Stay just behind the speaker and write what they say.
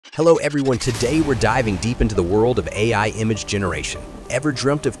Hello everyone, today we're diving deep into the world of AI image generation. Ever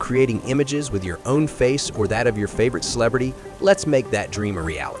dreamt of creating images with your own face or that of your favorite celebrity? Let's make that dream a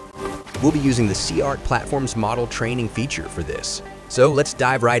reality. We'll be using the SeaArt platform's model training feature for this. So let's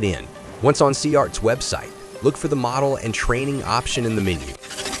dive right in. Once on SeaArt's website, look for the model and training option in the menu.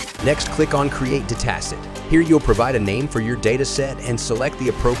 Next, click on Create Dataset. Here you'll provide a name for your dataset and select the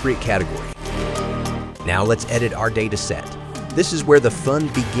appropriate category. Now let's edit our dataset. This is where the fun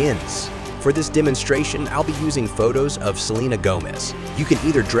begins. For this demonstration, I'll be using photos of Selena Gomez. You can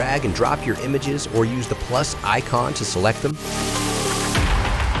either drag and drop your images or use the plus icon to select them.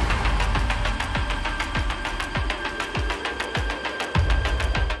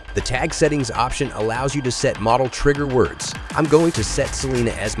 The tag settings option allows you to set model trigger words. I'm going to set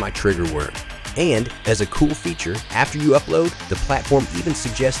Selena as my trigger word. And as a cool feature, after you upload, the platform even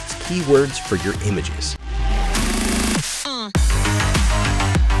suggests keywords for your images.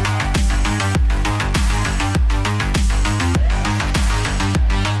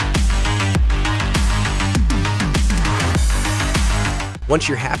 Once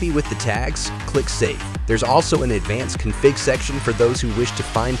you're happy with the tags, click Save. There's also an advanced config section for those who wish to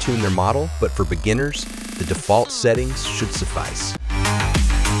fine-tune their model, but for beginners, the default settings should suffice.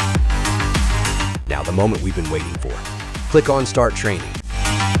 Now the moment we've been waiting for. Click on Start Training.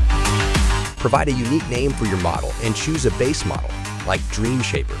 Provide a unique name for your model and choose a base model, like Dream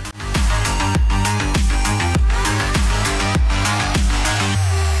Shaper.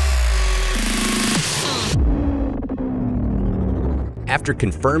 After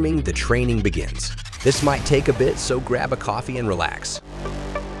confirming, the training begins. This might take a bit, so grab a coffee and relax.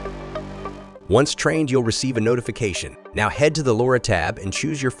 Once trained, you'll receive a notification. Now head to the LoRA tab and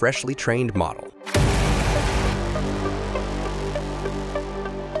choose your freshly trained model.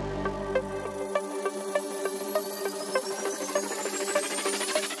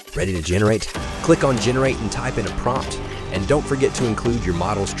 Ready to generate? Click on Generate and type in a prompt. And don't forget to include your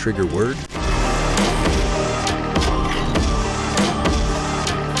model's trigger word.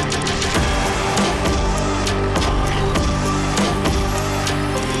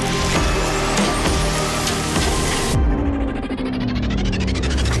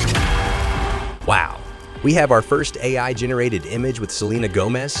 Wow, we have our first AI-generated image with Selena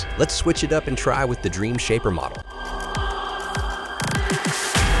Gomez. Let's switch it up and try with the Dream Shaper model.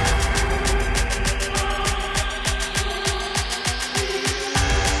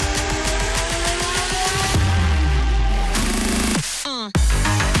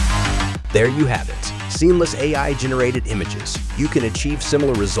 There you have it, seamless AI-generated images. You can achieve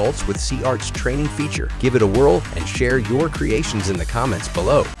similar results with SeaArt's training feature. Give it a whirl and share your creations in the comments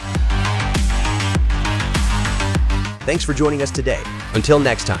below. Thanks for joining us today. Until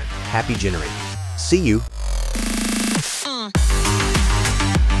next time, happy generating. See you.